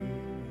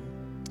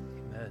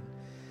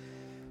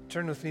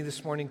Turn with me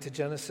this morning to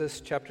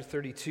Genesis chapter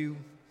 32.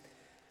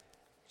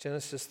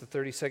 Genesis, the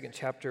 32nd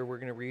chapter, we're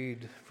going to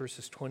read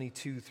verses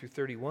 22 through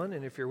 31.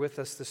 And if you're with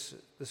us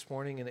this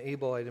morning and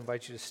able, I'd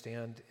invite you to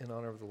stand in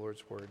honor of the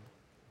Lord's word.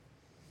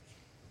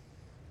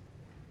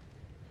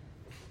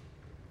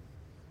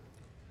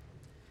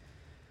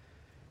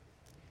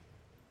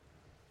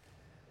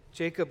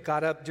 Jacob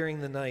got up during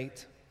the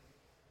night,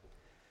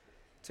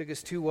 took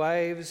his 2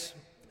 wives,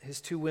 his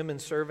 2 women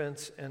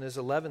servants, and his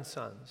 11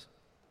 sons,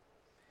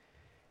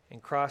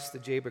 and crossed the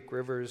Jabbok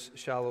River's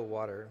shallow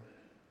water.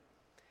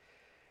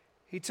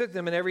 He took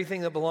them and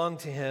everything that belonged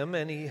to him,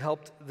 and he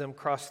helped them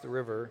cross the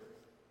river.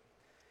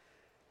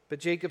 But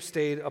Jacob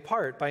stayed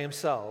apart by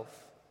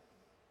himself,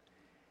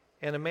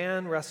 and a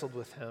man wrestled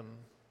with him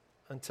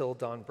until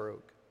dawn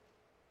broke.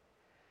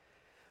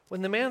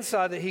 When the man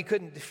saw that he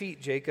couldn't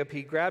defeat Jacob,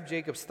 he grabbed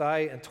Jacob's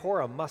thigh and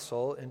tore a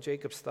muscle in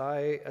Jacob's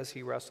thigh as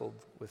he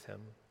wrestled with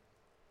him.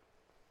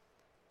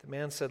 The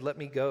man said, "Let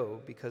me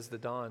go, because the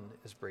dawn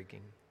is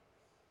breaking."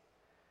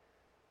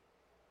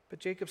 But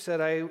Jacob said,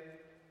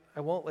 I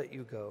won't let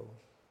you go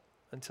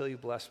until you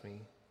bless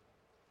me.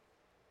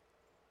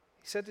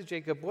 He said to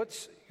Jacob,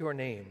 "What's your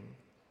name?"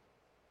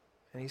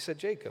 And he said,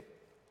 "Jacob."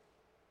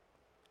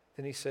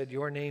 Then he said,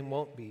 "Your name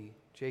won't be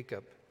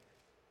Jacob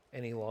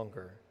any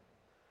longer,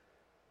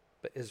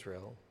 but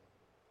Israel."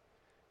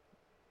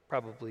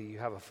 Probably you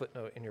have a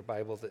footnote in your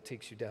Bible that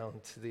takes you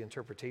down to the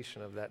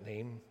interpretation of that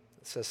name.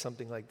 It says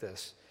something like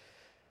this: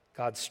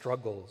 God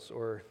struggles,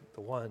 or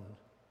the one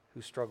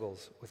who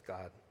struggles with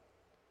God.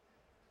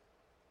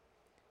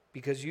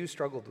 Because you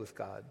struggled with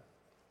God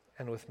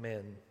and with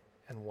men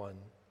and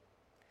won.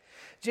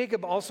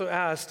 Jacob also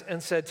asked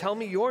and said, "Tell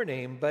me your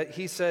name." But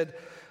he said,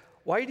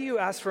 "Why do you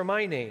ask for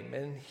my name?"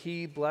 And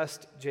he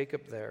blessed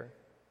Jacob there.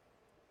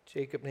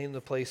 Jacob named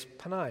the place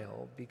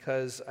Peniel,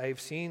 because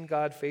I've seen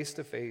God face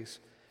to face,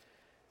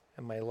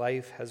 and my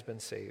life has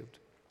been saved.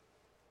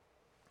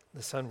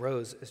 The sun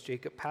rose as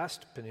Jacob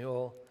passed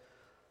Peniel,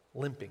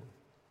 limping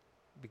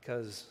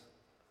because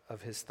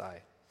of his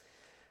thigh.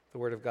 The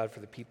word of God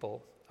for the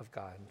people of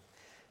God.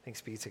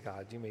 Thanks be to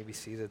God. You may be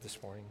seated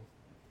this morning.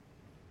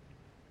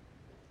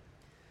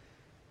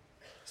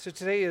 So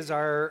today is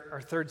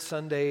our third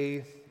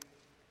Sunday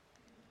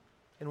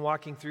in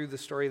walking through the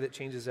story that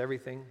changes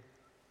everything.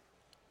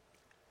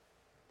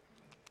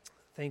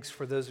 Thanks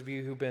for those of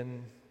you who've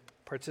been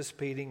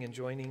participating and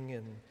joining.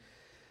 And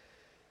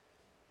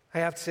I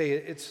have to say,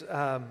 it's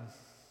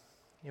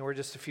we're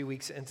just a few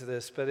weeks into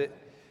this, but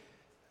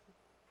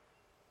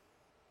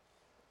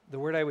the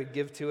word I would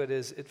give to it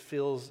is it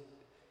feels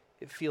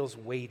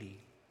weighty.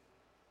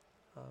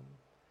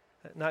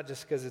 Not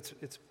just because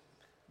it's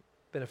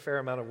been a fair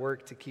amount of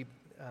work to keep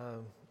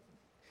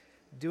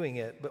doing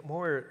it, but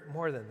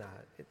more than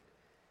that,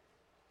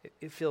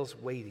 it feels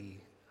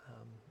weighty,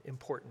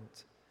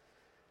 important.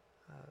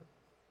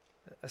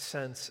 A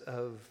sense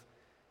of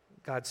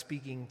God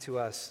speaking to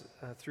us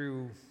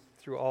through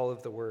all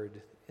of the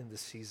word in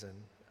this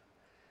season.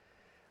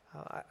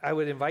 I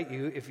would invite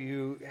you, if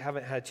you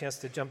haven't had a chance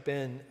to jump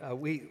in,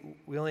 we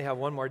only have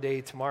one more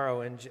day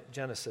tomorrow in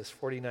Genesis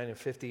 49 and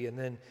 50, and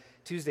then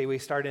Tuesday we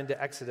start into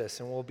Exodus,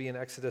 and we'll be in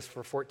Exodus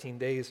for 14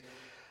 days.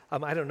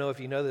 I don't know if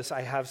you know this,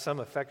 I have some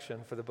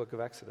affection for the book of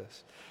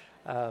Exodus.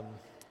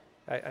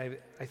 I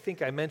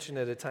think I mentioned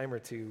it a time or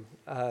two,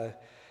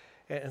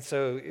 and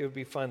so it would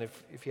be fun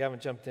if you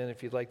haven't jumped in,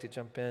 if you'd like to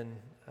jump in,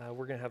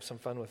 we're going to have some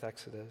fun with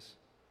Exodus.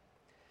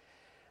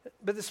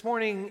 But this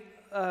morning,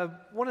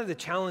 one of the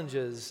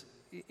challenges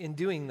in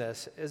doing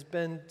this has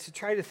been to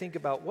try to think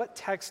about what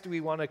text do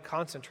we want to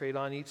concentrate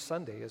on each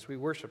Sunday as we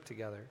worship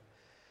together.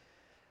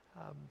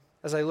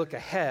 As I look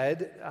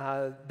ahead,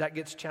 that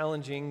gets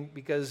challenging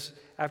because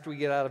after we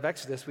get out of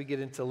Exodus, we get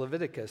into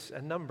Leviticus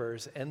and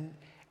Numbers, and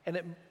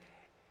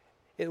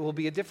it will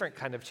be a different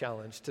kind of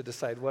challenge to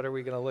decide what are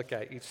we going to look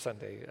at each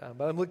Sunday.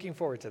 But I'm looking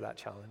forward to that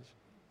challenge.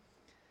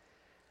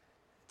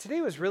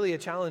 Today was really a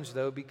challenge,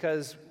 though,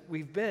 because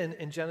we've been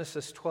in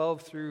Genesis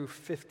 12 through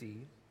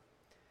 50,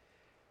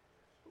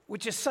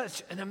 which is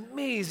such an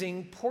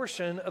amazing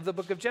portion of the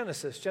book of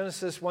Genesis.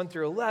 Genesis 1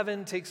 through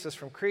 11 takes us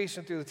from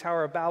creation through the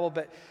Tower of Babel,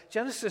 but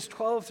Genesis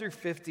 12 through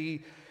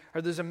 50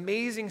 are those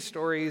amazing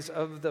stories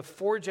of the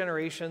 4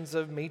 generations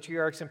of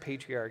matriarchs and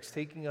patriarchs,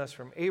 taking us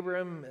from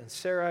Abraham and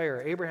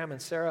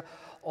Sarah,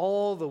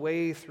 all the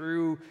way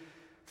through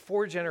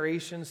 4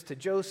 generations to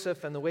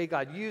Joseph, and the way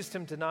God used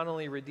him to not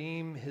only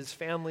redeem his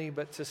family,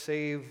 but to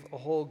save a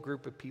whole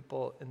group of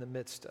people in the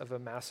midst of a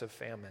massive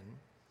famine.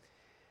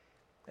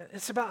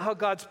 It's about how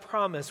God's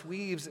promise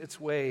weaves its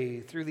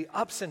way through the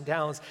ups and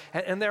downs,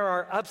 and there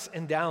are ups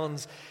and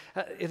downs.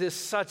 It is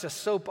such a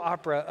soap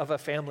opera of a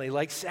family.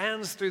 Like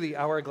sands through the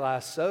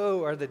hourglass,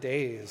 so are the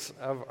days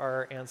of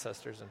our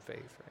ancestors in faith.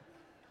 Right?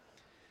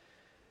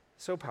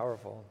 So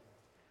powerful.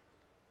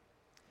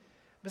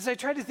 As I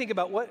try to think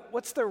about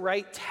what's the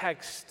right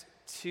text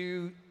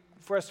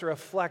for us to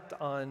reflect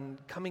on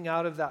coming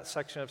out of that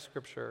section of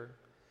Scripture,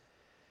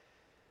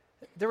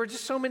 there were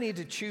just so many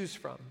to choose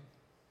from.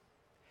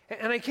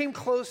 And I came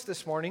close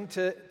this morning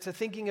to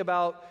thinking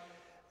about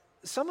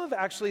some of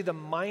actually the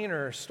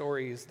minor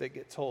stories that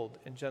get told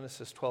in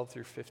Genesis 12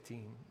 through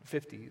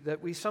 50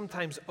 that we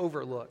sometimes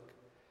overlook.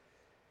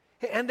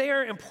 And they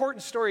are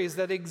important stories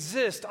that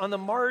exist on the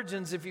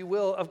margins, if you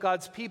will, of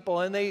God's people.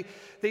 And they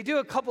do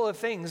a couple of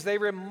things. They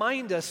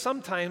remind us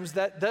sometimes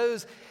that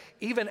those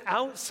even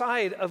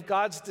outside of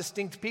God's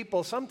distinct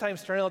people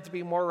sometimes turn out to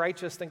be more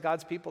righteous than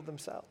God's people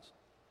themselves.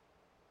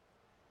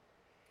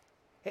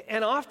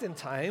 And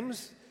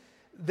oftentimes,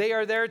 they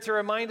are there to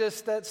remind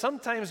us that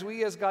sometimes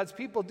we as God's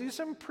people do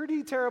some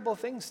pretty terrible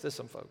things to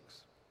some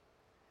folks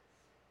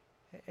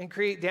and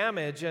create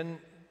damage and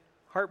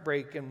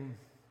heartbreak and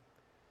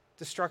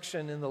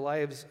destruction in the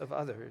lives of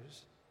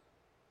others.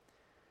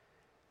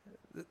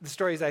 The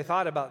stories I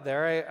thought about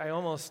there, I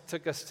almost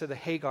took us to the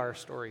Hagar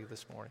story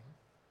this morning.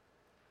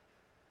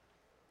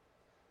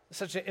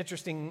 Such an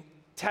interesting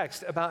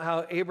text about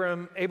how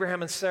Abraham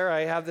and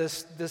Sarai have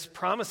this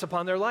promise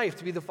upon their life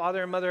to be the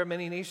father and mother of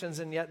many nations,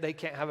 and yet they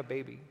can't have a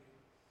baby.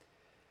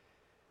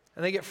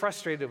 And they get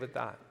frustrated with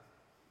that.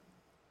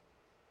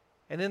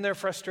 And in their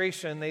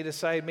frustration, they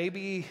decide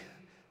maybe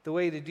the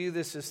way to do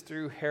this is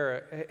through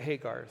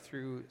Hagar,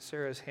 through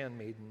Sarah's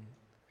handmaiden.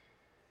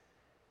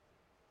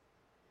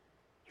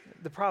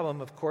 The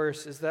problem, of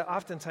course, is that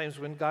oftentimes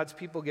when God's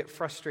people get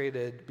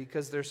frustrated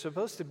because there's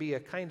supposed to be a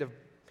kind of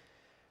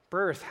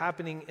birth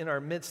happening in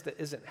our midst that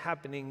isn't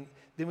happening,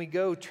 then we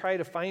go try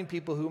to find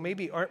people who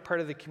maybe aren't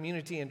part of the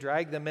community and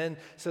drag them in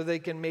so they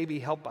can maybe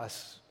help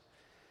us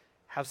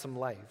have some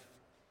life.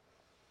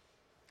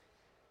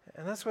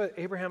 And that's what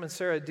Abraham and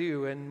Sarah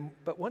do.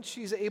 But once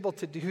she's able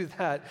to do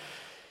that,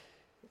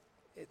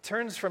 it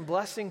turns from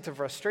blessing to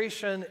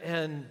frustration,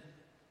 and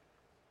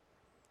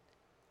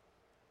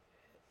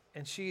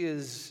she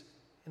is,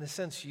 in a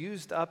sense,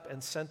 used up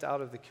and sent out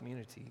of the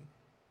community.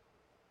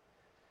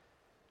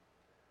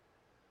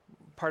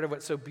 Part of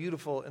what's so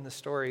beautiful in the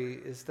story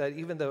is that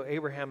even though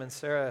Abraham and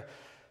Sarah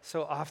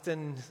so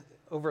often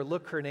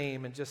overlook her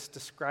name and just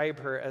describe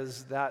her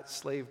as that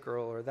slave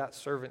girl or that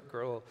servant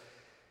girl,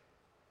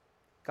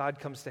 God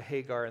comes to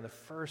Hagar, and the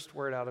first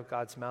word out of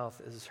God's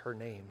mouth is her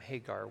name.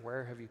 Hagar,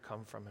 where have you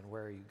come from and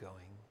where are you going?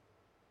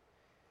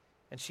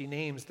 And she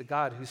names the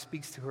God who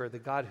speaks to her, the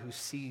God who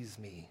sees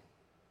me.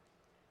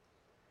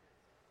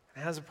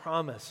 And has a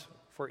promise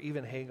for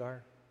even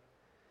Hagar.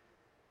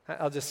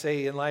 I'll just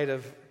say, in light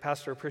of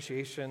Pastor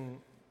Appreciation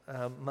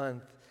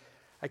Month,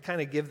 I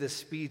kind of give this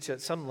speech at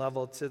some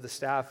level to the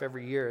staff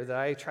every year that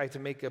I try to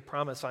make a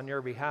promise on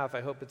your behalf.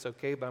 I hope it's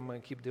okay, but I'm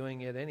going to keep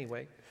doing it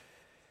anyway.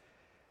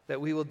 That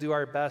we will do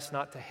our best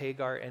not to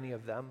Hagar any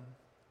of them.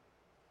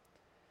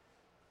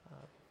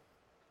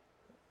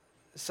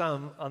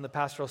 Some on the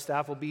pastoral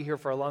staff will be here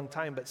for a long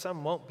time, but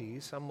some won't be.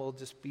 Some will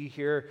just be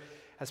here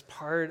as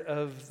part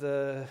of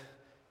the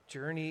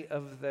journey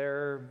of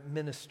their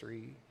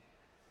ministry.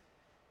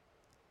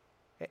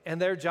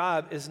 And their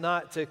job is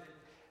not to,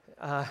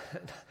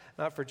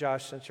 not for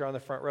Josh, since you're on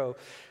the front row,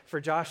 for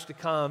Josh to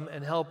come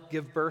and help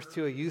give birth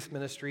to a youth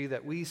ministry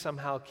that we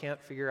somehow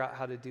can't figure out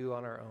how to do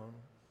on our own.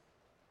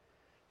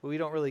 But we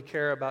don't really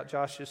care about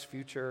Josh's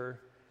future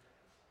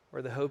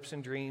or the hopes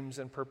and dreams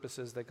and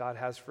purposes that God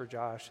has for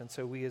Josh. And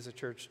so we as a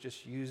church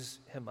just use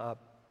him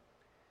up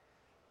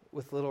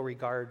with little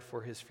regard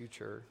for his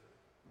future.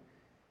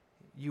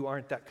 You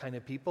aren't that kind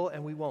of people,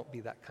 and we won't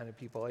be that kind of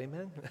people.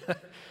 Amen?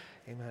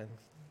 Amen.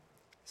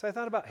 So I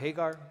thought about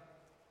Hagar.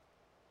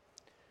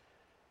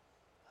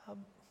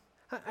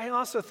 I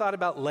also thought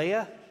about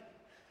Leah.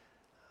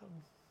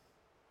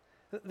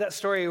 That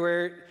story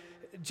where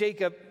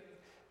Jacob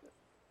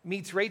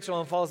meets Rachel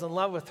and falls in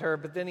love with her,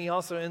 but then he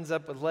also ends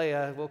up with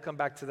Leah. We'll come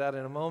back to that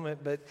in a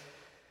moment. But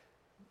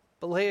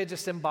Leah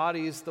just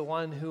embodies the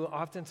one who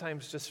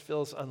oftentimes just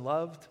feels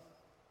unloved,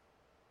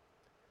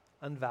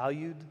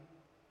 unvalued.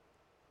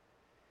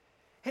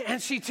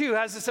 And she too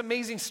has this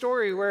amazing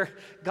story where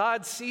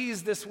God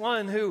sees this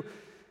one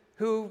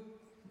who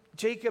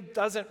Jacob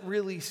doesn't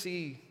really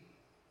see.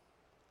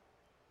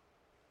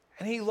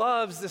 And he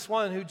loves this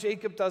one who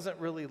Jacob doesn't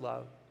really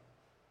love.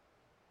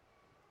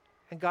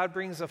 And God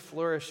brings a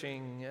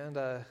flourishing and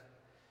a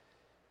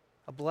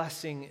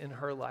blessing in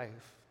her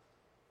life.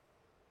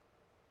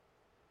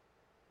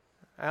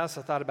 I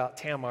also thought about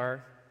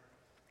Tamar.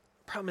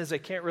 Problem is, I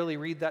can't really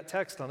read that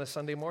text on a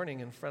Sunday morning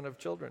in front of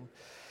children.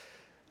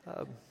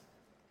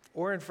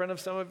 Or in front of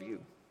some of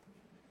you.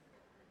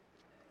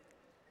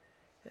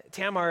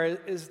 Tamar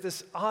is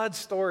this odd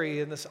story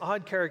and this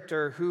odd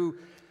character who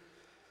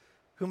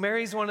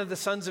marries one of the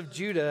sons of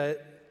Judah.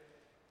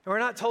 And we're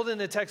not told in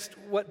the text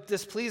what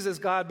displeases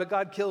God, but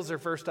God kills her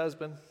first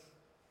husband.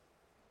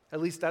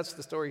 At least that's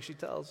the story she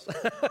tells.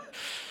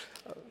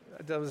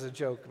 That was a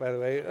joke, by the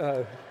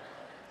way.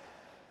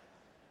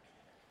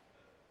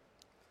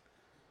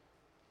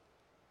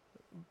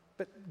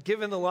 But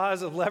given the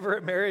laws of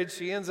levirate marriage,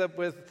 she ends up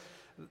with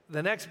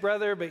the next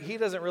brother, but he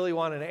doesn't really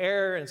want an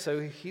heir, and so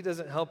he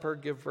doesn't help her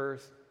give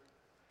birth.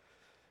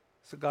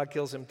 So God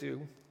kills him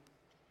too.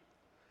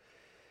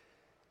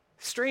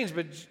 Strange,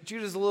 but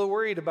Judah's a little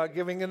worried about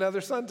giving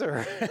another son to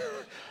her.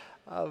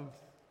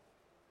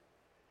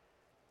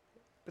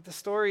 But But the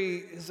story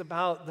is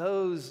about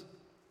those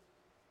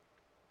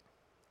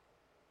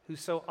who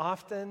so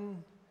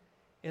often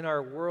in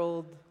our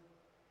world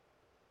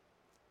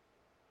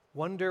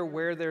wonder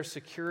where their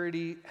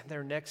security and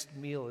their next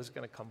meal is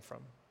going to come from.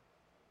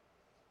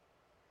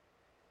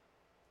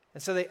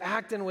 And so they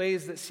act in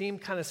ways that seem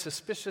kind of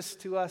suspicious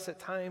to us at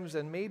times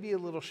and maybe a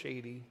little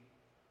shady.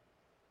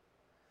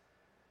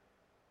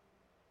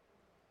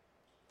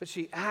 But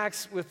she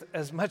acts with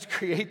as much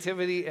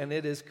creativity, and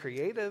it is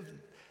creative.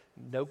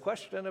 No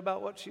question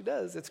about what she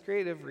does. It's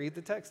creative. Read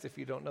the text if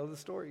you don't know the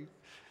story.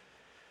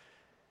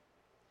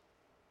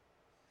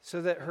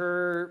 So that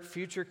her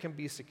future can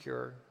be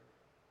secure.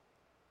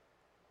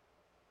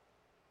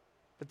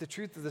 But the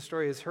truth of the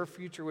story is her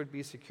future would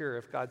be secure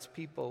if God's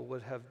people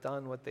would have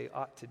done what they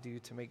ought to do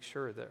to make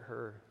sure that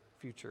her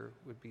future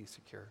would be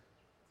secure.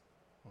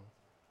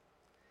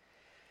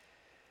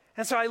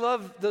 And so I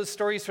love those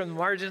stories from the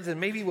margins, and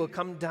maybe we'll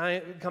come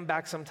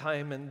back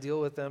sometime and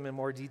deal with them in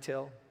more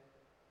detail.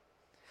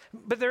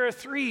 But there are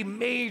three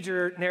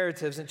major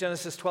narratives in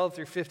Genesis 12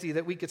 through 50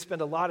 that we could spend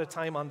a lot of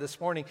time on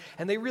this morning,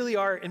 and they really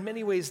are, in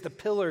many ways, the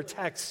pillar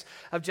texts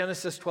of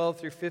Genesis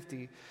 12 through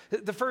 50.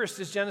 The first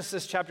is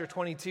Genesis chapter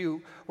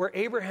 22, where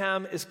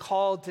Abraham is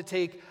called to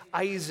take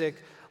Isaac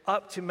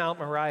up to Mount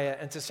Moriah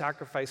and to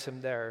sacrifice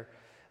him there.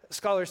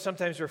 Scholars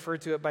sometimes refer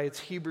to it by its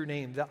Hebrew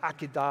name, the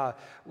Akedah,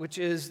 which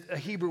is a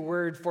Hebrew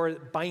word for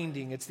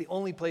binding. It's the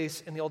only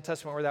place in the Old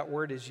Testament where that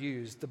word is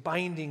used, the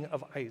binding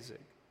of Isaac.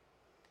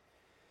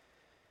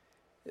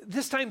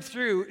 This time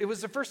through, it was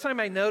the first time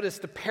I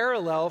noticed the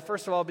parallel,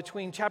 first of all,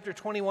 between chapter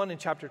 21 and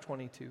chapter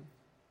 22.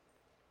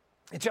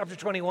 In chapter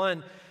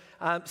 21,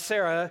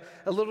 Sarah,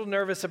 a little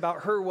nervous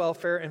about her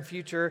welfare and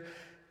future,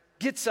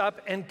 gets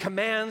up and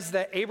commands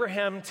that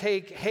Abraham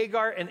take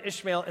Hagar and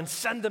Ishmael and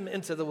send them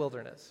into the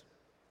wilderness.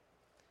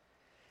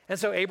 And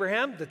so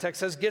Abraham, the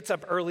text says, gets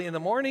up early in the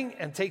morning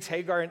and takes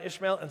Hagar and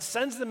Ishmael and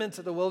sends them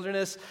into the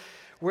wilderness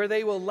where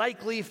they will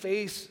likely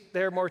face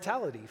their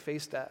mortality,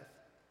 face death.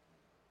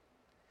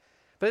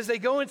 But as they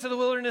go into the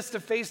wilderness to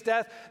face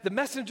death, the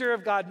messenger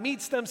of God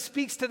meets them,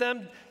 speaks to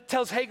them,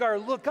 tells Hagar,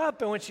 look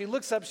up. And when she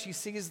looks up, she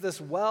sees this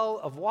well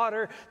of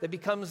water that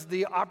becomes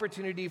the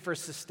opportunity for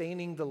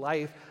sustaining the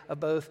life of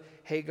both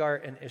Hagar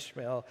and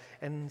Ishmael,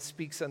 and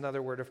speaks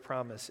another word of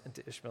promise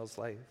into Ishmael's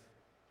life.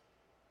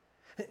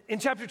 In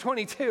chapter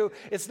 22,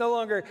 it's no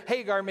longer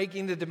Hagar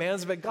making the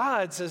demands, but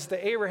God says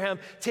to Abraham,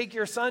 take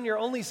your son, your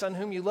only son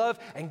whom you love,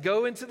 and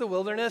go into the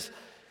wilderness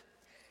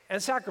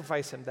and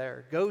sacrifice him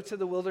there. Go to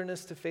the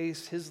wilderness to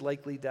face his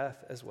likely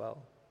death as well.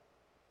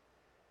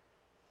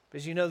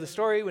 As you know the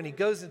story, when he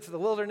goes into the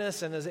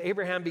wilderness and as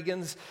Abraham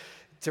begins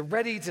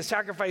ready to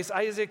sacrifice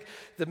Isaac,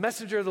 the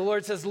messenger of the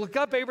Lord says, look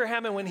up,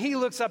 Abraham. And when he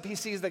looks up, he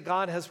sees that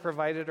God has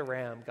provided a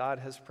ram. God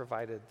has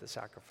provided the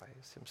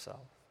sacrifice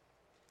himself.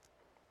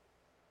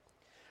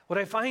 What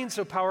I find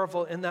so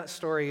powerful in that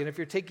story, and if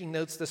you're taking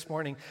notes this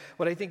morning,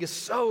 what I think is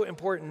so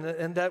important,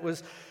 and that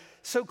was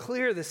so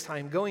clear this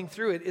time going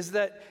through it, is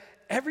that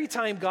every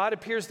time God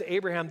appears to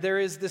Abraham, there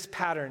is this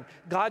pattern.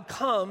 God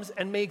comes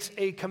and makes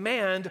a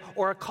command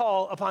or a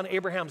call upon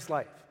Abraham's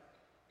life.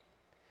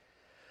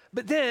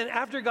 But then,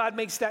 after God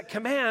makes that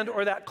command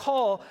or that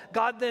call,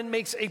 God then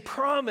makes a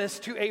promise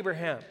to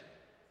Abraham.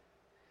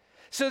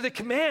 So the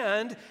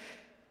command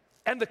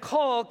and the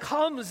call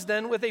comes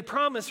then with a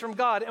promise from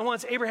God. And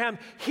once Abraham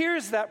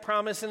hears that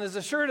promise and is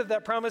assured of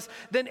that promise,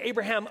 then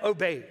Abraham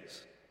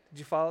obeys. Did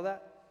you follow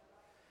that?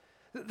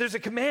 There's a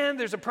command,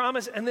 there's a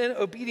promise, and then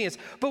obedience.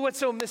 But what's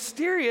so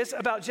mysterious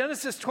about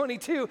Genesis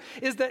 22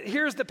 is that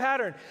here's the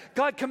pattern.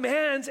 God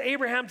commands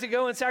Abraham to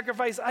go and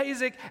sacrifice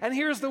Isaac, and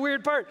here's the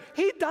weird part.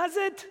 He does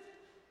it.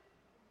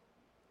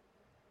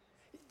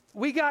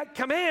 We got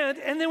command,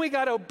 and then we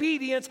got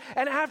obedience,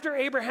 and after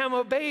Abraham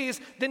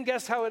obeys, then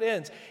guess how it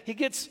ends? He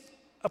gets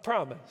a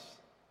promise.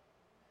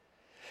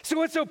 So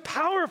what's so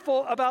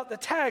powerful about the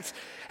text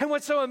and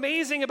what's so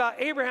amazing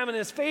about Abraham and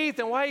his faith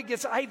and why it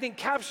gets, I think,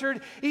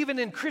 captured even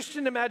in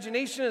Christian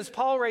imagination as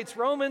Paul writes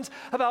Romans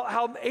about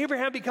how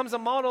Abraham becomes a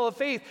model of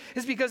faith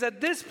is because at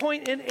this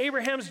point in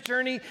Abraham's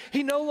journey,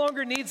 he no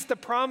longer needs the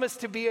promise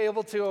to be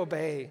able to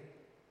obey.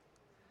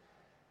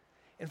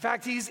 In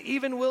fact, he's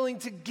even willing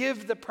to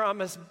give the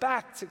promise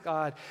back to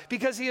God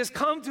because he has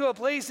come to a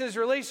place in his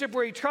relationship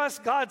where he trusts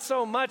God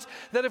so much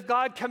that if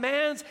God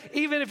commands,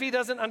 even if he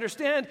doesn't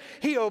understand,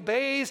 he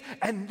obeys,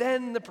 and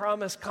then the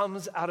promise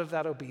comes out of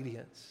that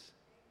obedience.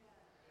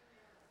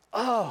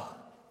 Oh,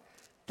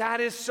 that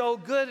is so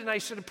good, and I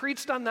should have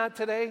preached on that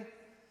today.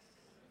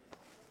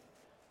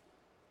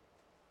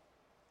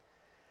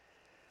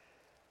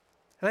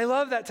 And I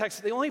love that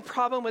text. The only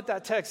problem with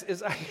that text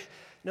is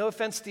no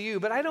offense to you,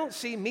 but I don't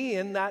see me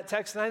in that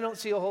text, and I don't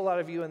see a whole lot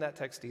of you in that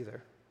text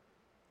either.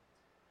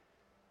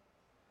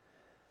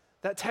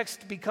 That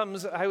text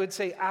becomes, I would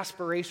say,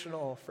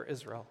 aspirational for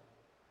Israel.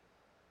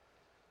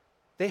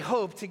 They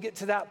hope to get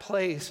to that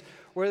place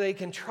where they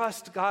can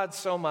trust God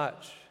so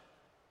much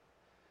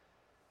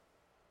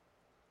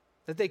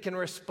that they can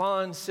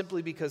respond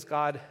simply because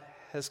God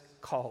has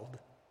called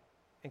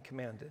and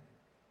commanded.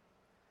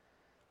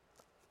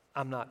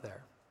 I'm not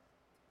there.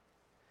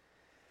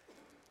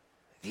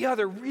 The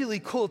other really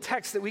cool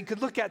text that we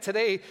could look at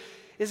today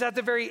is at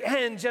the very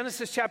end,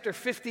 Genesis chapter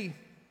 50.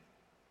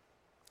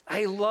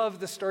 I love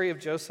the story of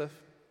Joseph.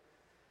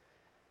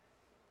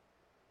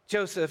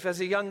 Joseph, as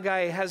a young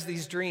guy, has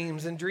these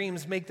dreams, and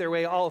dreams make their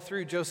way all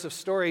through Joseph's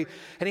story.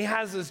 And he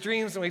has those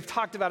dreams, and we've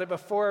talked about it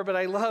before, but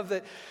I love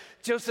that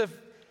Joseph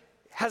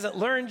hasn't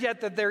learned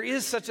yet that there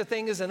is such a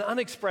thing as an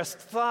unexpressed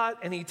thought,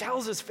 and he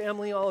tells his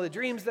family all the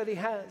dreams that he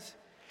has.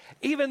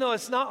 Even though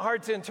it's not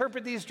hard to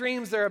interpret these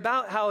dreams, they're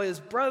about how his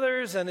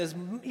brothers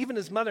and even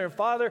his mother and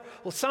father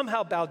will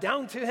somehow bow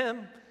down to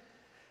him.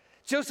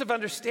 Joseph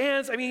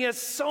understands, he has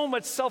so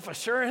much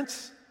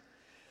self-assurance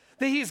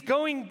that he's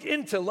going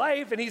into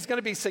life and he's going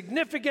to be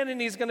significant and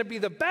he's going to be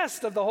the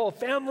best of the whole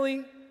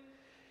family.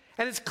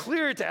 And it's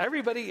clear to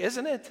everybody,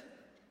 isn't it?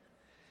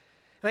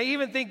 And I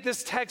even think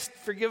this text,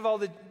 forgive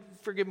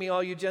me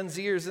all you Gen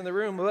Zers in the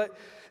room, but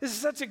this is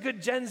such a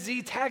good Gen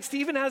Z text. He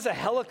even has a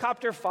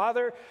helicopter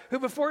father who,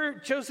 before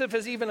Joseph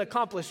has even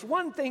accomplished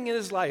one thing in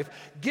his life,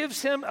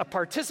 gives him a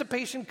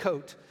participation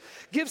coat,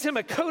 gives him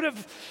a coat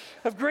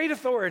of great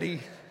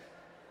authority.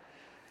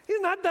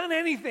 He's not done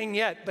anything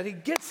yet, but he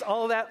gets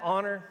all that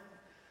honor.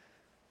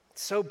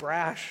 It's so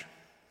brash.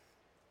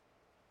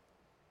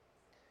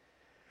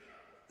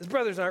 His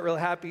brothers aren't real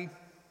happy.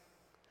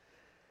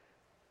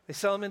 They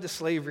sell him into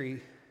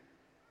slavery.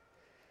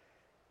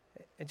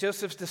 And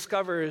Joseph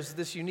discovers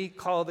this unique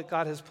call that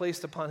God has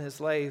placed upon his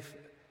life.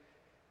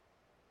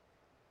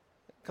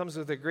 It comes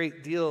with a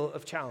great deal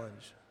of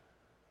challenge.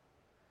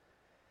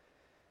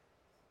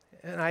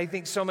 And I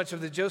think so much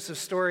of the Joseph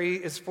story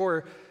is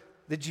for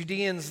the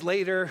Judeans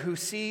later who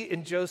see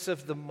in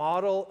Joseph the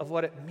model of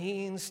what it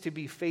means to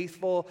be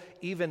faithful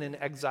even in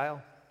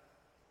exile.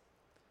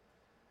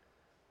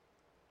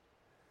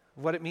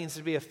 What it means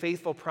to be a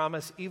faithful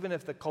promise even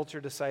if the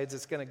culture decides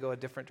it's going to go a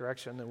different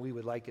direction than we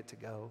would like it to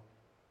go.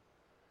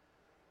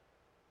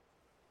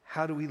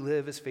 How do we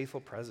live as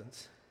faithful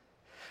presence?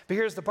 But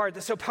here's the part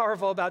that's so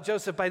powerful about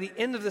Joseph. By the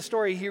end of the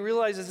story, he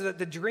realizes that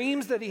the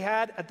dreams that he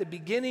had at the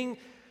beginning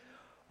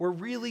were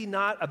really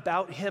not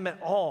about him at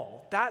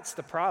all. That's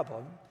the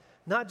problem.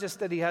 Not just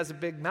that he has a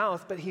big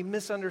mouth, but he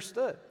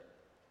misunderstood.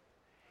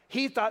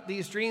 He thought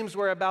these dreams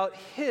were about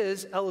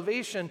his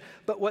elevation,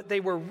 but what they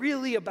were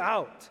really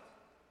about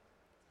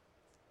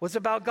was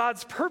about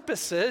God's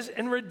purposes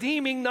in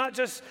redeeming not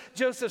just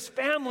Joseph's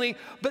family,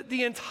 but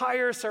the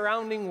entire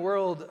surrounding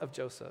world of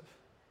Joseph.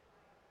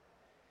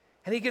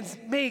 And he can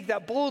make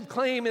that bold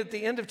claim at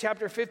the end of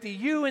chapter 50,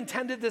 you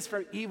intended this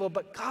for evil,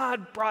 but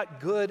God brought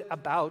good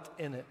about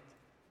in it.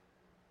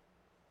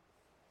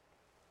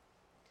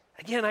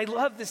 Again, I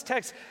love this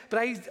text, but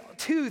I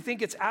too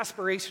think it's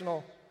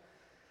aspirational.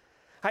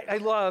 I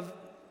love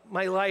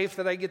my life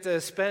that I get to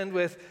spend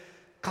with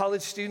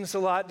college students a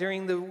lot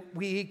during the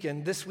week,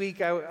 and this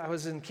week I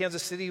was in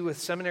Kansas City with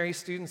seminary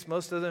students.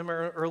 Most of them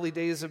are early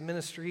days of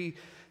ministry,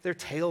 their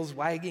tails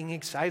wagging,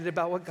 excited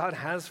about what God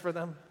has for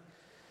them.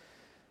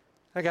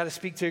 I got to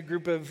speak to a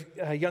group of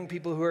young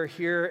people who are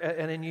here at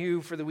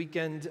NNU for the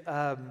weekend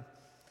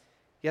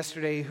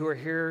yesterday, who are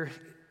here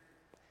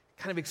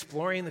kind of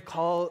exploring the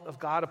call of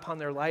God upon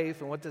their life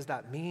and what does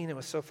that mean. It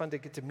was so fun to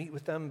get to meet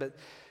with them, but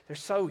they're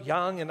so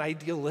young and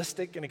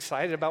idealistic and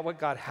excited about what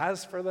God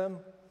has for them.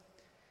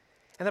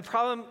 And the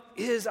problem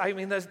is,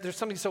 there's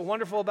something so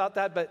wonderful about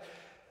that, but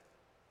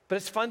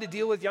it's fun to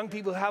deal with young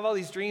people who have all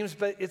these dreams,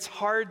 but it's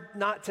hard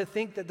not to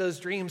think that those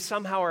dreams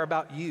somehow are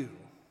about you.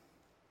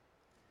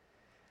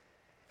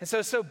 And so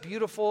it's so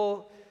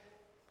beautiful,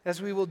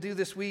 as we will do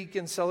this week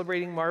in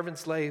celebrating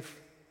Marvin's life,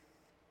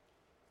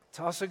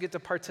 to also get to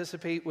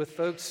participate with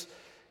folks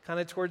kind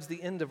of towards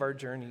the end of our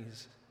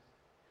journeys.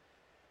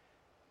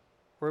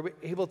 We're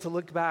able to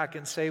look back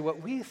and say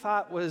what we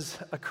thought was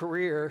a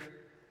career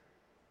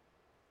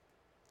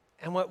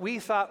and what we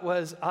thought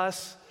was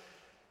us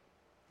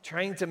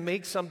trying to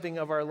make something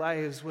of our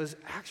lives was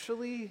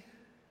actually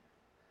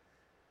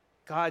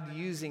God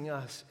using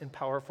us in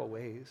powerful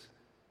ways.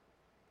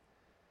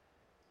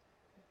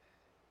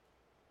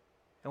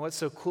 And what's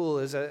so cool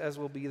is, as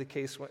will be the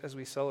case as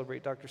we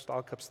celebrate Dr.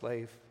 Stahlkup's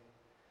life,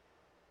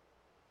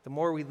 the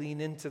more we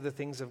lean into the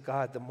things of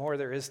God, the more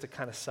there is to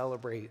kind of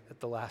celebrate at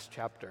the last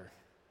chapter.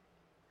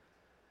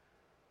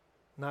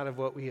 Not of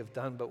what we have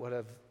done, but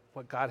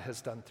what God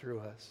has done through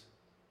us.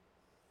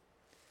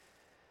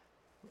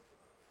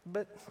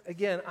 But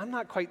again, I'm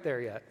not quite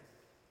there yet.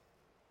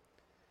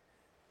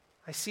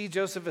 I see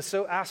Joseph as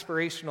so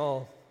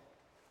aspirational,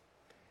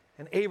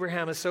 and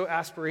Abraham is so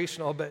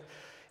aspirational, but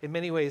in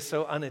many ways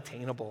so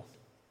unattainable.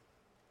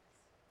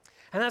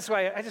 And that's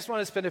why I just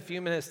want to spend a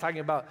few minutes talking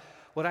about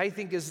what I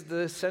think is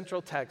the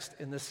central text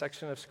in this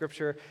section of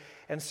Scripture,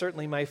 and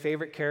certainly my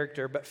favorite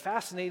character, but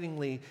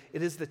fascinatingly,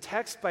 it is the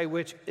text by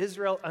which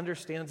Israel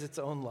understands its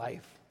own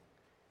life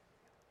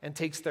and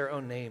takes their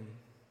own name.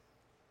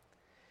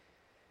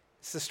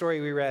 It's the story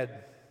we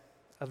read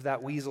of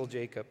that weasel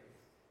Jacob.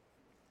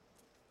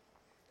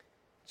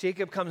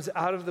 Jacob comes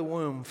out of the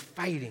womb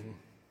fighting,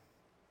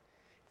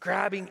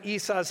 grabbing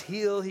Esau's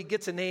heel. He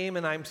gets a name,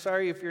 and I'm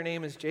sorry if your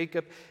name is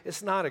Jacob.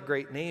 It's not a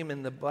great name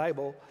in the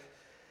Bible.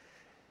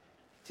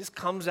 just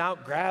comes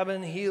out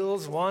grabbing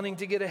heels, wanting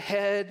to get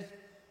ahead.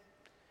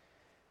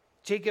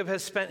 Jacob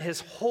has spent his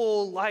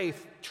whole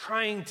life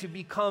trying to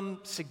become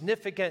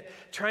significant,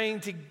 trying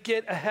to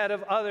get ahead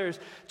of others,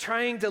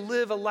 trying to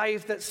live a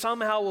life that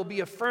somehow will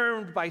be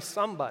affirmed by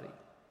somebody.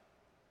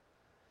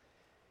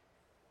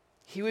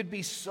 He would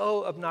be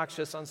so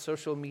obnoxious on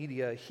social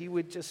media. He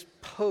would just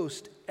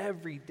post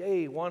every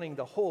day wanting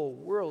the whole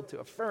world to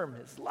affirm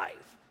his life.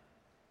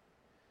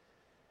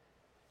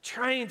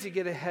 Trying to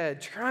get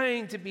ahead,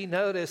 trying to be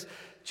noticed,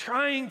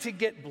 trying to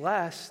get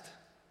blessed.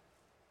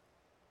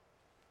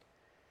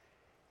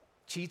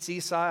 Cheats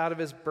Esau out of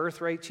his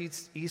birthright,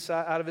 cheats Esau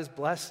out of his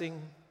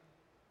blessing.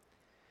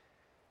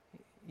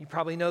 You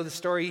probably know the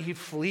story. He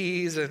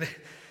flees and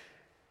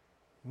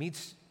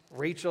meets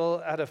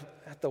Rachel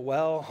at the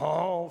well.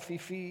 Oh,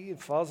 Fifi, and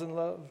falls in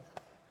love.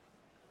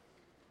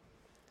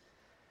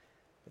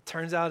 It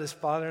turns out his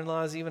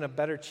father-in-law is even a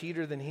better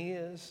cheater than he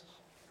is.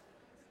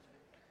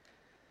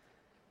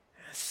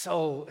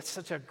 So it's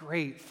such a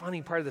great,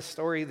 funny part of the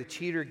story, the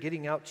cheater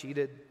getting out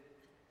cheated.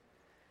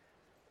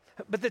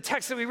 But the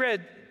text that we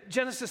read,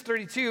 Genesis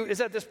 32,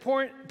 is at this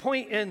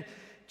point in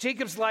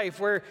Jacob's life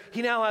where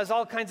he now has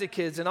all kinds of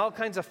kids and all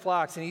kinds of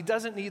flocks, and he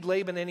doesn't need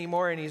Laban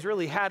anymore, and he's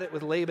really had it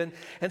with Laban,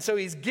 and so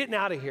he's getting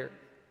out of here.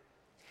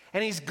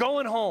 And he's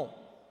going home.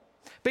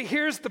 But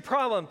here's the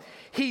problem.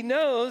 He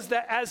knows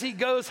that as he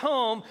goes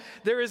home,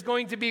 there is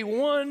going to be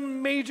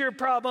one major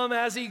problem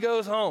as he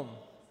goes home.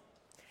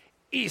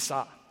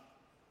 Esau.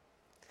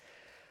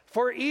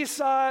 For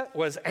Esau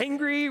was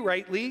angry,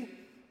 rightly,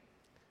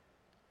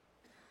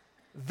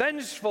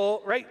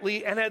 vengeful,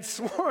 rightly, and had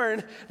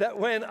sworn that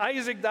when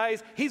Isaac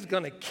dies, he's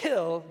going to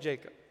kill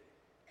Jacob.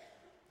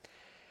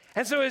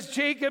 And so as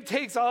Jacob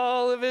takes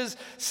all of his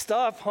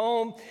stuff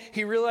home,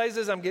 he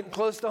realizes, I'm getting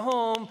close to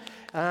home.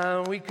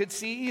 We could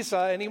see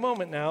Esau any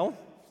moment now.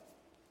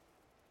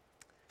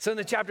 So in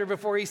the chapter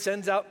before, he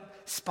sends out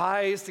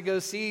spies to go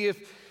see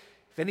if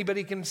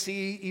anybody can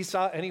see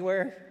Esau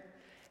anywhere.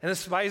 And the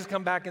spies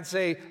come back and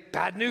say,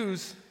 bad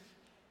news.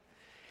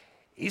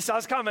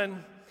 Esau's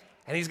coming,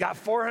 and he's got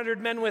 400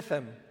 men with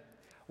him,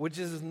 which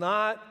is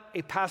not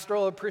a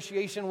pastoral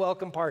appreciation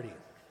welcome party.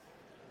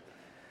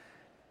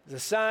 It's a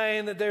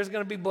sign that there's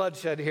going to be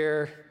bloodshed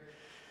here.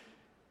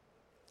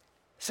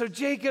 So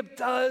Jacob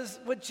does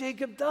what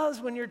Jacob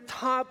does when your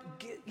top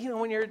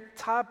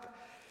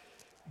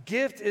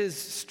gift is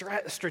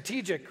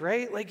strategic,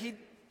 right? Like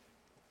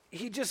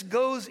he just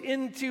goes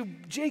into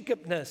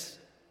Jacobness.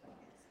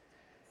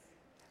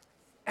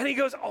 And he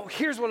goes, oh,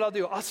 here's what I'll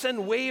do. I'll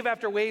send wave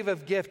after wave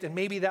of gift, and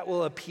maybe that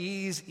will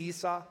appease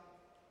Esau.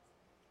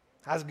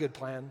 That's a good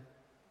plan.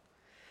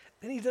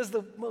 Then he does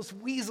the most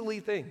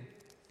weaselly thing.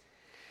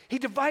 He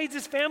divides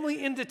his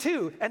family into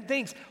two and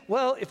thinks,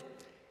 well,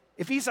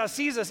 if Esau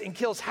sees us and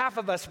kills half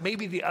of us,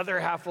 maybe the other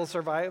half will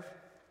survive.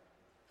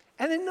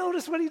 And then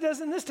notice what he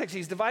does in this text.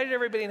 He's divided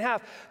everybody in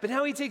half, but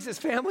now he takes his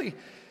family,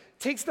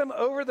 takes them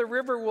over the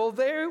river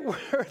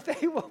where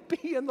they will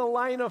be in the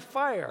line of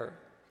fire,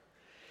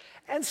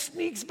 and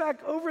sneaks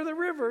back over the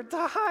river to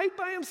hide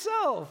by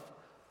himself.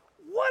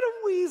 What a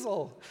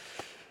weasel.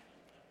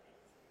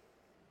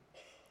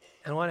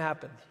 And what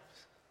happened?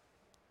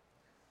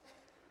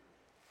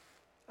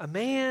 A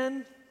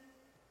man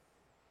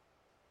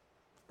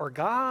or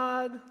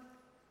God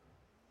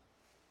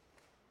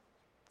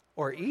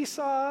or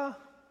Esau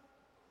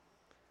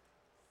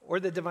or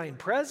the divine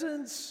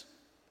presence,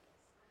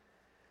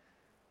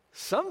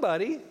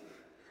 somebody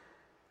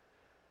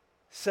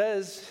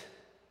says,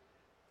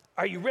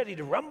 are you ready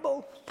to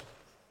rumble?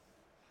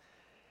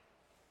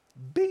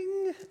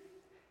 Bing!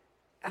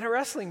 And a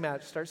wrestling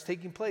match starts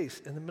taking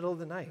place in the middle of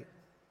the night.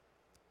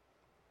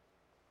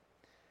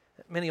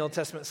 Many Old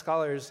Testament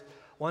scholars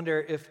wonder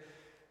if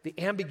the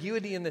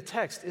ambiguity in the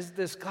text, is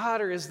this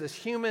God or is this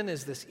human,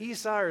 is this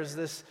Esau or is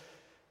this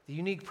the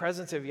unique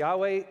presence of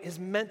Yahweh, is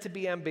meant to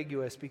be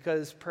ambiguous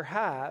because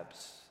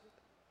perhaps,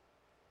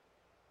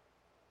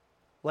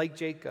 like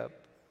Jacob,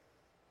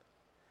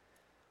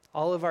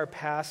 all of our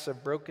pasts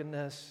of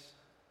brokenness,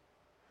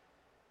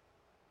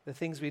 the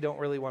things we don't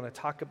really want to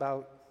talk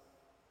about,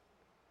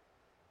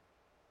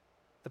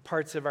 the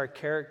parts of our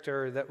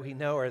character that we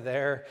know are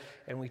there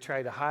and we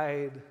try to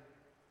hide,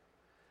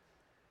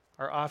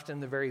 are often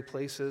the very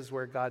places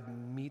where God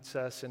meets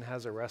us and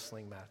has a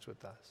wrestling match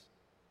with us.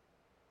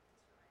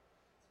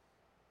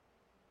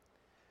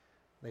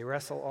 They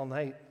wrestle all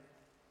night.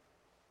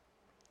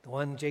 The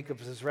one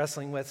Jacob is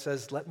wrestling with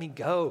says, let me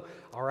go.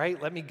 All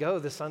right, let me go.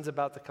 The sun's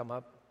about to come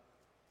up.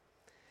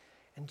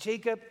 And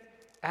Jacob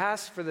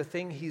asks for the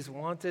thing he's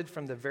wanted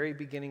from the very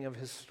beginning of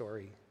his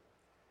story.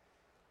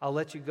 I'll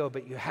let you go,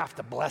 but you have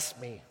to bless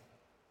me.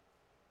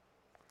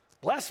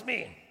 Bless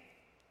me.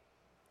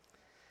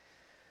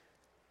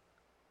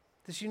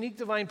 This unique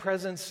divine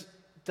presence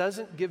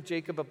doesn't give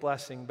Jacob a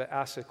blessing, but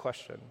asks a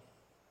question.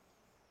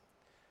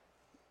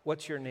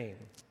 What's your name?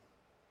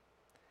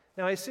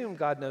 Now, I assume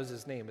God knows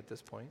his name at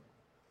this point.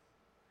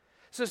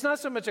 So it's not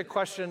so much a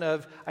question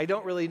of, I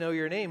don't really know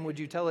your name, would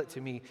you tell it to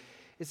me?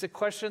 It's a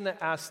question that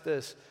asks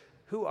this,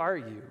 who are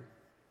you?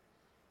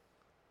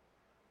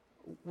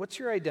 What's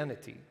your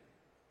identity?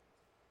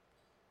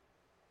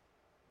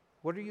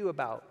 What are you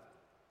about?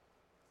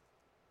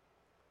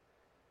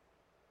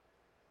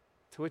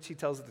 To which he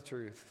tells the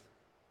truth.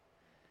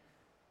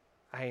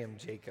 I am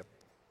Jacob.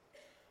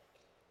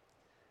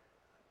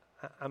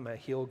 I'm a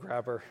heel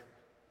grabber.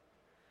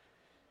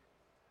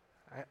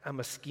 I'm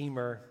a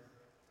schemer.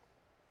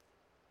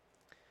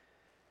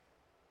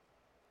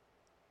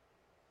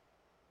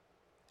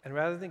 And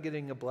rather than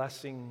getting a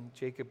blessing,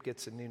 Jacob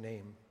gets a new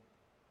name.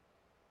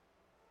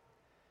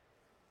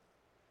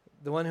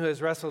 The one who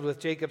has wrestled with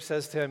Jacob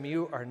says to him,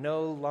 "You are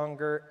no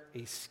longer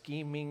a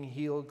scheming,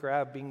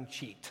 heel-grabbing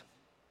cheat.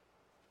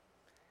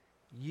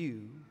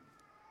 You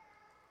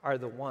are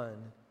the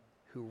one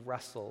who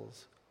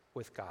wrestles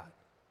with God."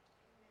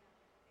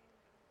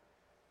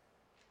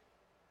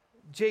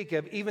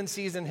 Jacob even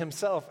sees in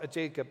himself a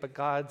Jacob, but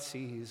God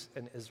sees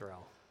an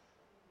Israel.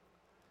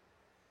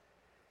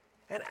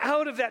 And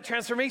out of that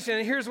transformation,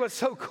 and here's what's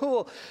so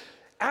cool,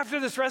 after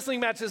this wrestling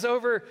match is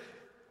over,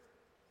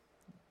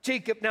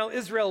 Jacob, now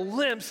Israel,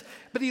 limps,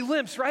 but he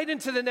limps right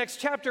into the next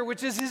chapter,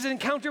 which is his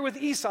encounter with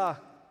Esau.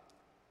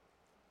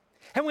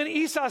 And when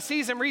Esau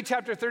sees him, read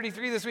chapter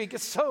 33 this week,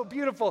 it's so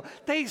beautiful.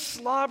 They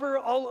slobber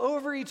all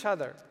over each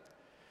other.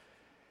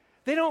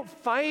 They don't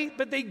fight,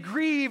 but they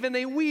grieve and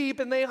they weep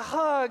and they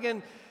hug.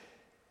 And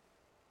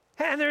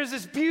there's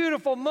this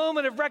beautiful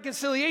moment of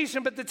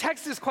reconciliation, but the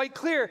text is quite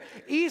clear.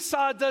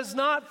 Esau does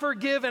not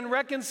forgive and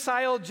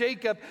reconcile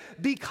Jacob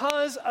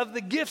because of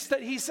the gifts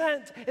that he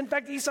sent. In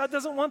fact, Esau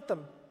doesn't want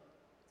them.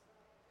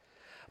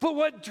 But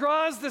what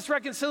draws this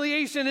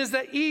reconciliation is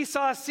that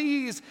Esau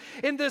sees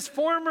in this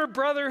former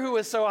brother who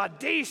was so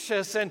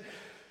audacious and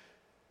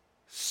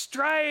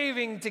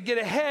striving to get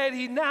ahead,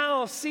 he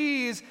now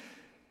sees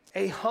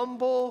a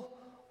humble,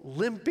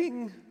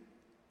 limping,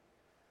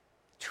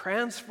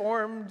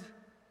 transformed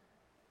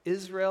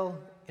Israel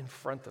in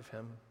front of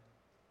him.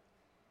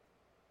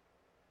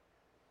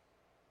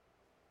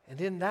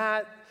 And in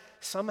that,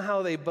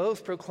 somehow they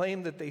both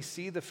proclaim that they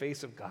see the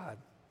face of God.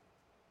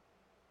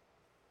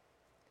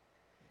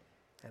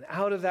 And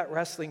out of that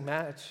wrestling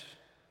match,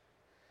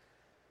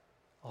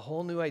 a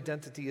whole new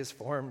identity is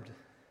formed.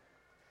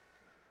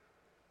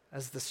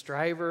 As the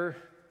striver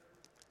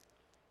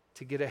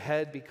to get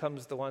ahead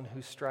becomes the one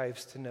who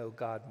strives to know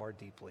God more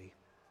deeply.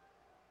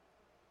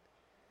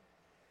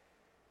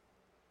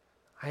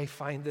 I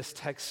find this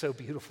text so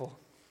beautiful.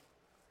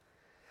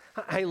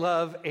 I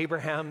love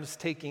Abraham's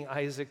taking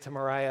Isaac to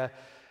Moriah,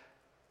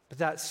 but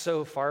that's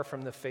so far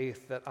from the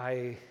faith that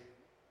I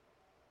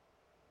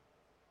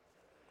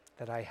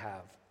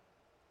have.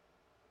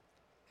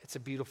 It's a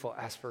beautiful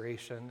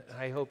aspiration, and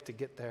I hope to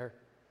get there,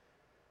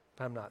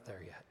 but I'm not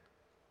there yet.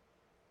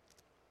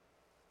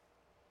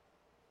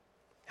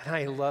 And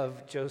I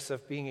love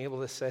Joseph being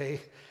able to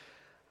say,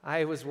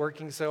 I was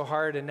working so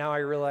hard, and now I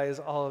realize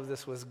all of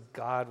this was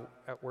God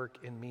at work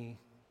in me.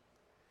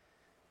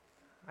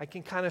 I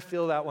can kind of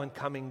feel that one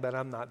coming, but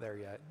I'm not there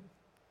yet.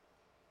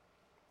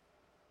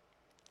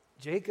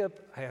 Jacob,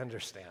 I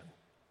understand.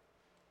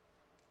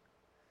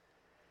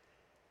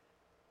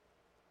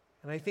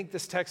 And I think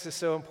this text is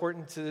so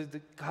important to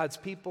God's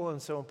people and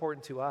so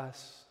important to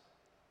us.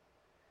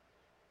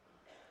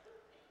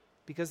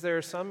 Because there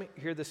are some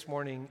here this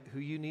morning who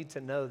you need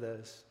to know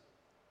this.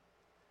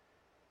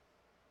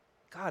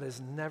 God is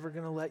never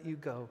going to let you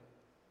go.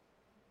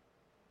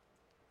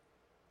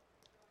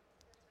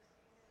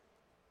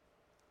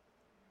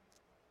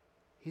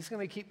 He's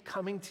going to keep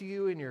coming to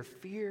you in your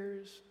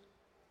fears,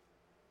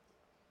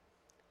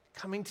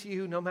 coming to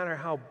you no matter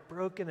how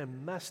broken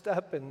and messed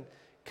up and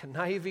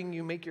conniving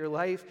you make your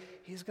life.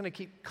 He's going to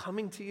keep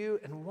coming to you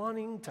and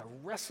wanting to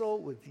wrestle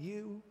with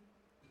you.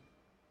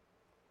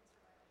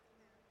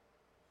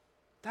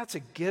 That's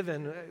a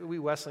given. We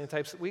Wesleyan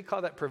types, we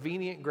call that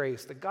prevenient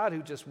grace, the God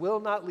who just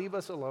will not leave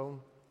us alone.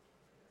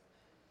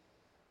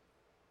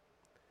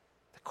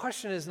 The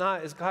question is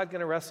not, is God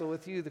going to wrestle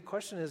with you? The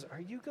question is, are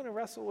you going to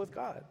wrestle with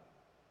God?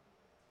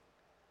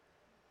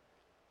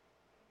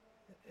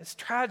 It's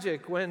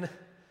tragic when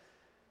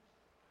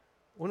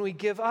we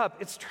give up.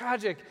 It's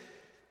tragic.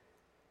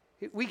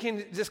 We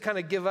can just kind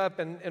of give up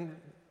and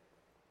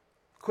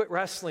quit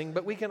wrestling,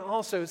 but we can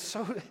also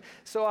so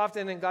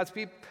often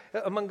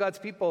among God's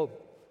people,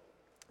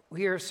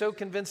 we are so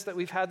convinced that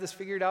we've had this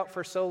figured out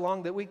for so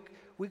long that we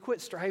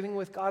quit striving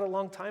with God a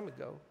long time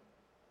ago.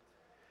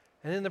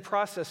 And in the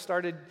process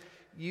started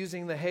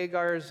using the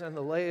Hagars and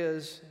the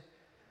Leahs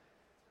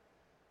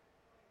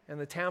and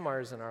the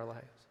Tamars in our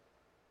lives.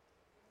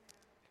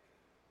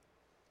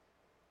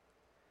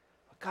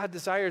 What God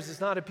desires is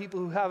not a people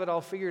who have it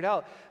all figured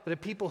out, but a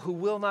people who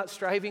will not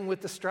striving with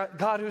the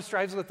God who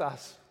strives with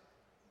us.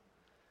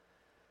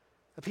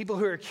 A people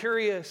who are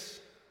curious.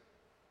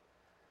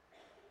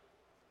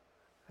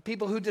 A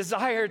people who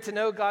desire to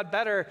know God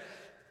better.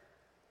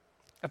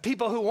 A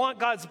people who want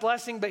God's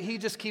blessing, but He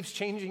just keeps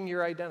changing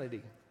your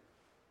identity.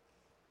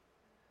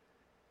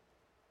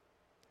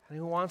 And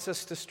He wants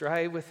us to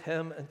strive with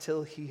Him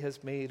until He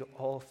has made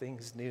all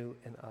things new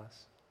in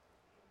us.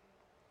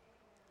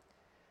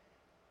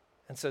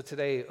 And so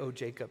today, O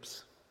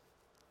Jacobs,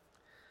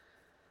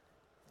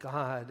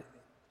 God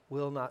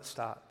will not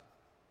stop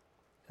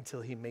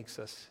until he makes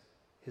us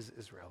his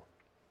Israel.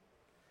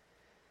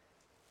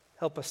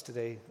 Help us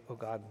today, O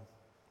God.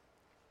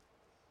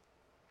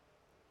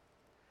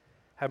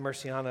 Have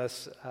mercy on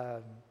us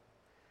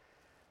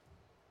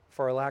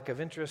for our lack of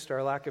interest,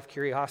 our lack of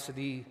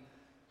curiosity,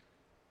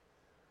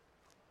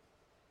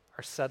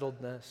 our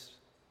settledness.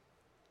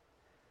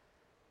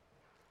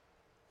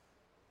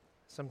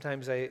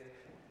 Sometimes I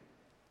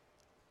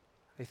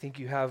think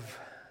you have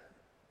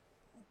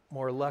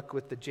more luck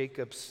with the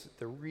Jacobs,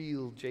 the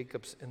real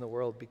Jacobs in the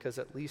world, because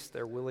at least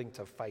they're willing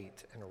to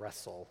fight and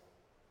wrestle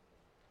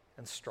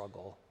and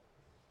struggle.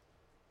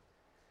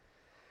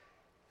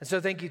 And so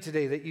thank you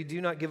today that you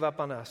do not give up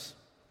on us.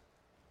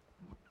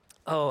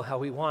 Oh, how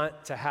we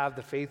want to have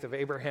the faith of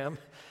Abraham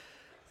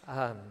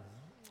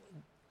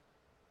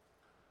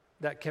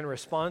that can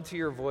respond to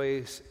your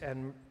voice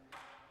and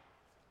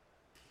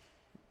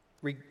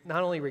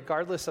not only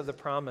regardless of the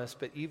promise,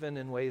 but even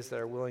in ways that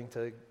are willing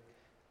to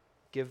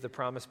give the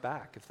promise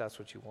back if that's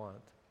what you want.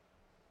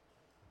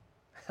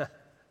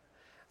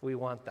 We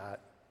want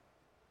that.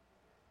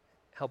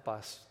 Help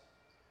us.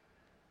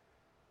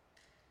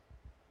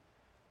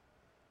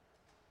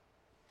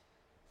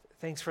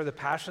 Thanks for the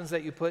passions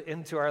that you put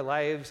into our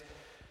lives,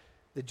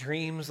 the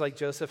dreams like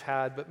Joseph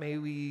had, but may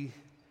we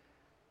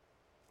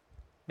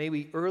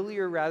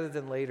earlier rather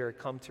than later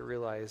come to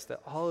realize that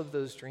all of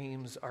those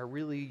dreams are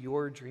really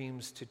your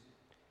dreams to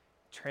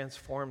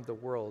transform the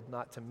world,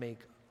 not to make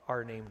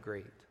our name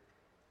great.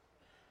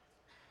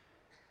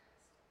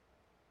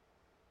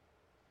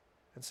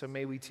 And so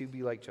may we too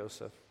be like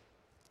Joseph.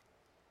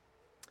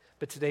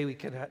 But today we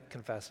can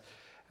confess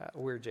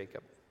we're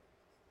Jacob.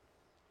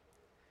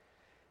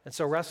 And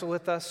so wrestle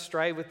with us,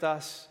 strive with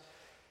us,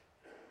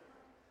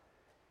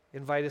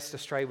 invite us to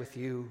strive with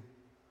you.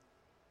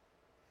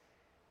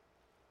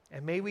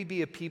 And may we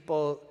be a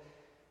people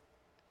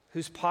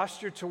whose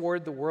posture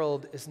toward the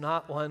world is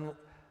not one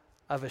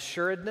of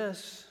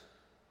assuredness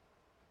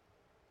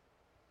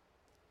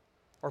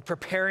or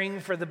preparing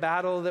for the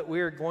battle that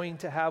we're going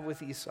to have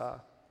with Esau.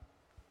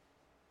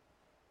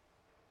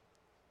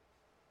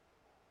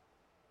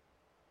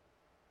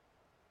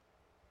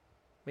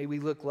 May we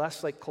look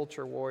less like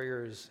culture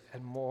warriors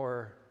and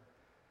more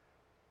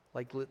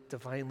like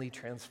divinely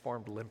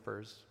transformed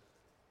limpers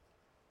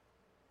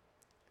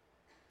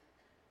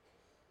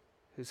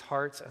whose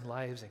hearts and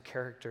lives and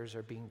characters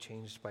are being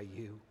changed by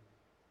you.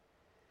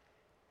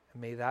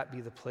 And may that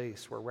be the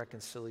place where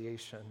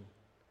reconciliation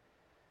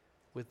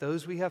with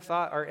those we have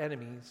thought are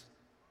enemies,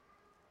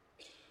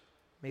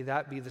 may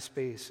that be the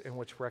space in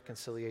which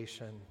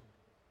reconciliation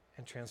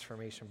and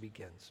transformation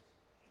begins.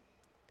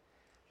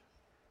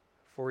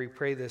 For we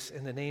pray this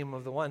in the name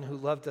of the one who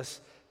loved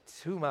us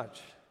too much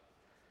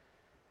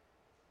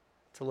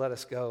to let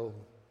us go,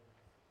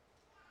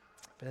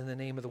 but in the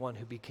name of the one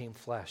who became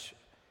flesh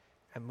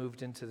and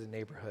moved into the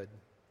neighborhood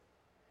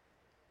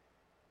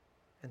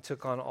and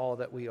took on all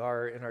that we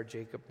are in our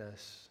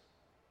Jacobness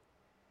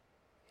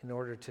in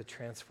order to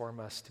transform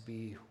us to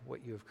be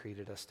what you have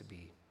created us to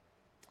be.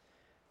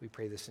 We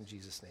pray this in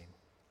Jesus' name.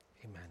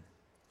 Amen.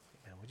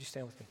 Amen. Would you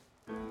stand with me?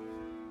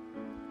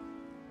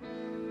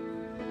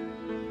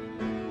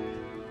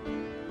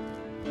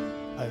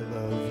 I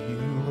love you,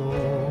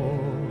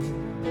 Lord.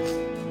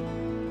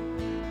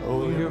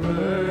 Oh, your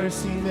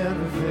mercy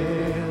never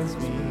fails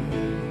me.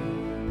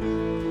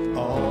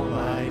 All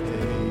my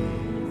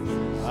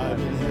days I've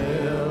been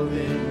held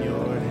in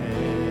your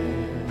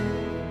hand.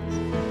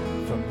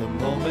 From the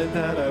moment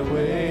that I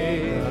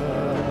wake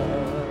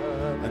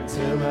up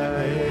until I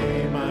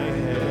lay my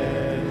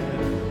head,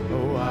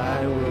 oh,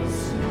 I will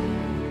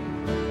sing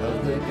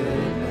of the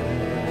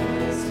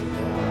goodness of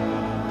God.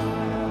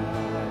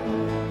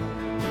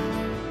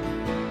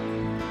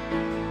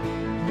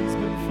 He's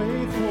been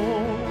faithful,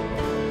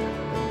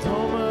 and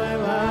all my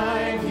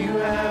life you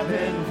have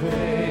been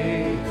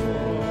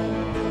faithful.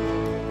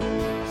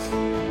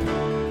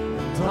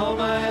 And all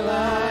my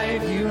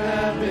life you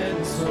have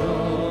been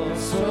so,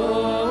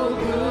 so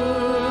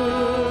good.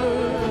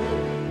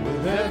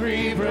 With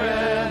every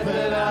breath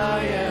that I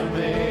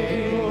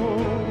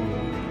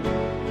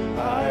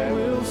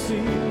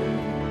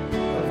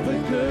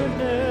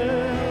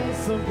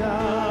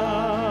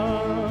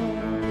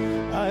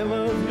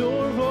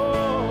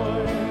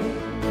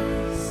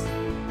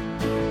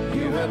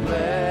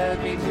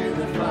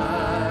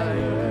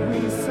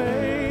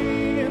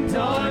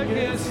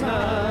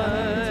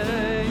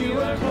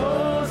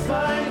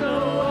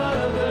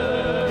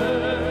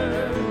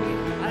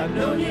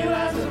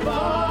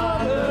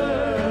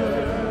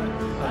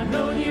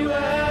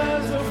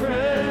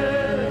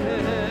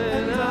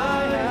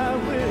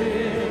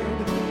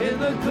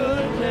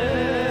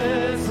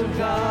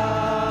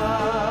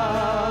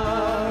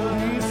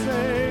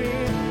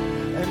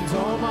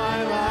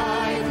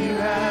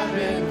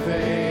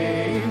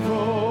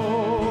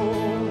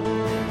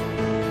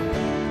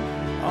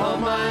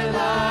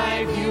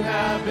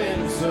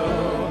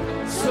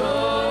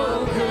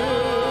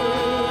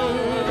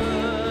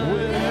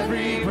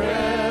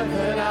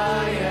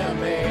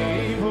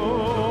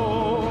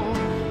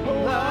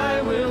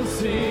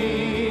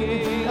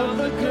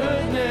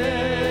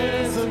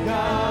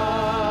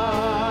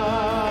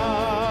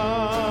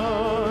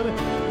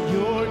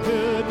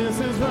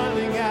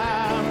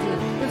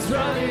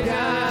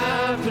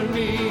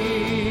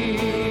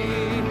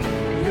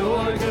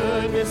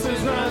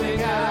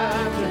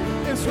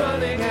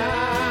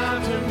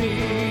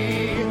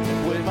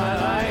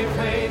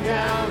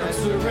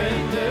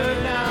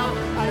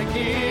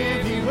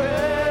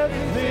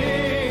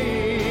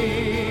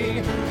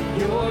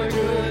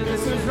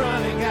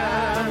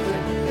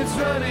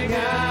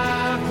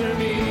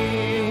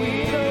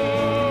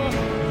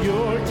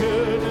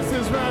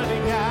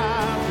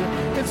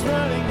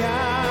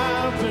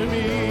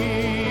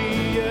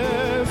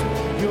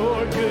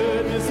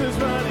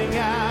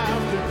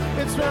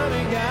it's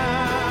running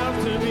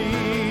after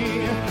me.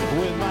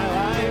 With my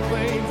life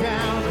laid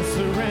down, I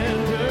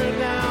surrender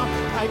now.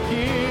 I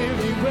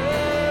give you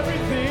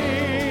everything.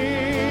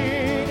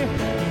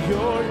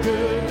 Your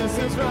goodness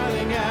is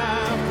running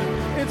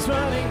after, it's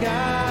running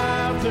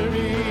after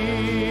me.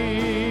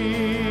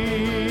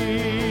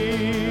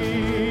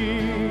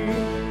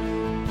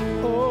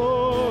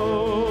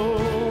 Oh,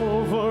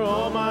 for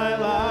all my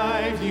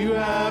life you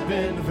have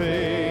been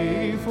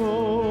faithful.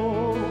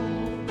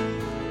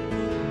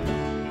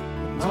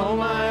 All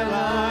my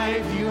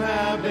life you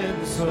have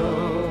been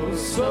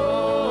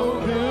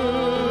so good.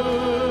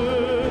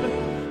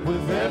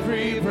 With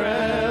every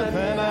breath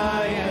that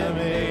I am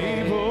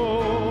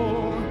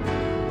able,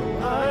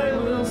 I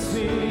will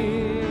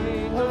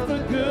sing of the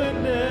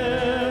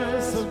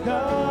goodness of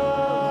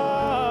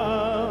God.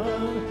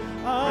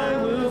 I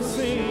will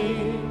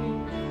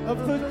sing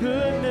of the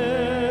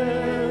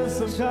goodness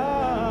of God.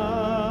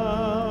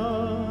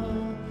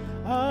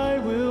 I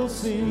will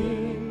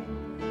sing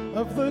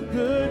of the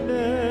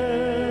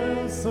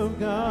goodness of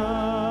God.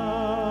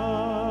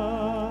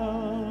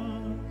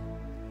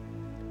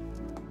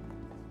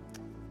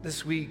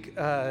 This week,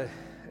 I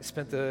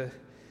spent the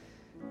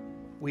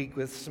week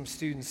with some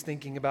students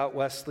thinking about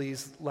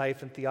Wesley's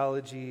life and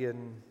theology.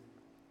 And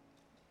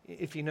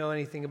if you know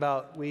anything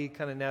about we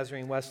kind of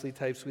Nazarene Wesley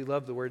types, we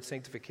love the word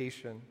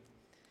sanctification.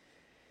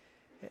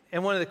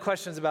 And one of the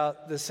questions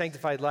about the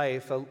sanctified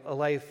life, a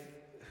life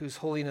whose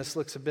holiness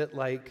looks a bit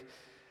like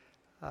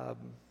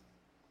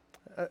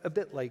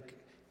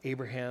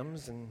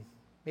Abraham's and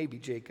maybe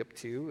Jacob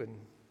too,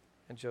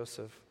 and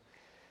Joseph.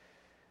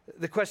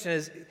 The question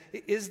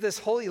is this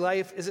holy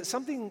life, is it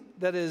something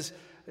that is,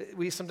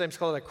 we sometimes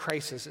call it a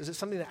crisis? Is it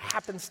something that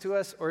happens to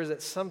us, or is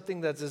it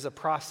something that is a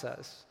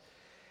process?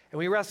 And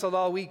we wrestled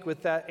all week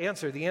with that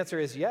answer. The answer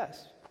is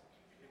yes.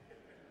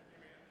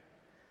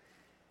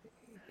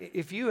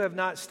 If you have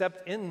not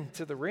stepped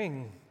into the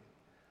ring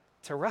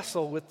to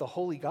wrestle with the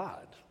holy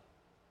God,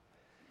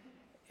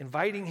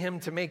 inviting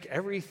him to make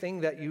everything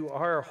that you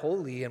are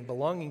holy and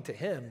belonging to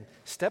him,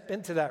 step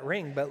into that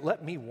ring, but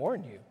let me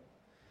warn you.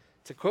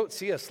 To quote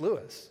C.S.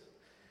 Lewis,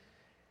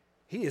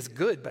 he is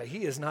good, but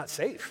he is not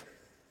safe.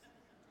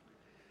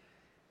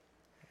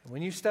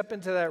 When you step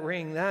into that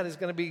ring, that is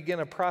going to begin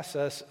a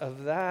process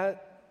of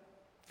that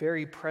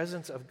very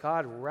presence of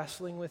God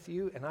wrestling with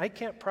you. And I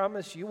can't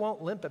promise you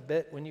won't limp a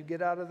bit when you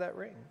get out of that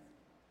ring.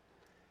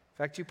 In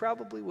fact, you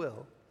probably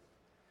will.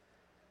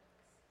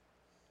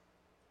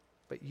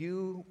 But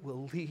you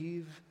will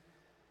leave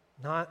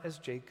not as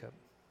Jacob,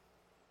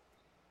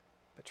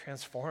 but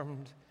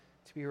transformed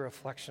to be a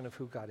reflection of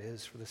who God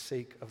is for the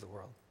sake of the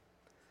world.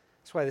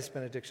 That's why this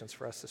benediction's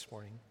for us this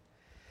morning.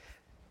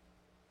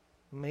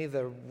 May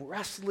the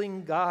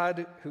wrestling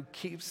God who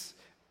keeps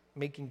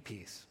making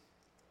peace,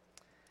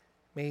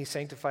 may he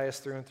sanctify us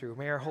through and through.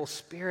 May our whole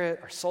spirit,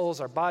 our souls,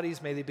 our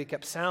bodies, may they be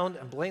kept sound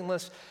and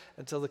blameless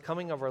until the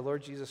coming of our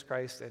Lord Jesus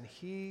Christ. And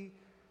he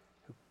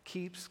who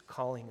keeps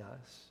calling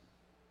us,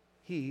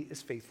 he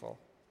is faithful.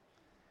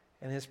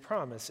 And his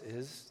promise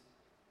is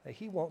that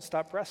he won't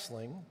stop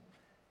wrestling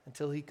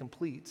until he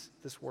completes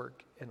this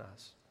work in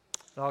us.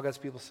 And all God's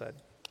people said,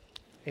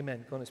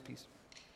 amen. Go in his peace.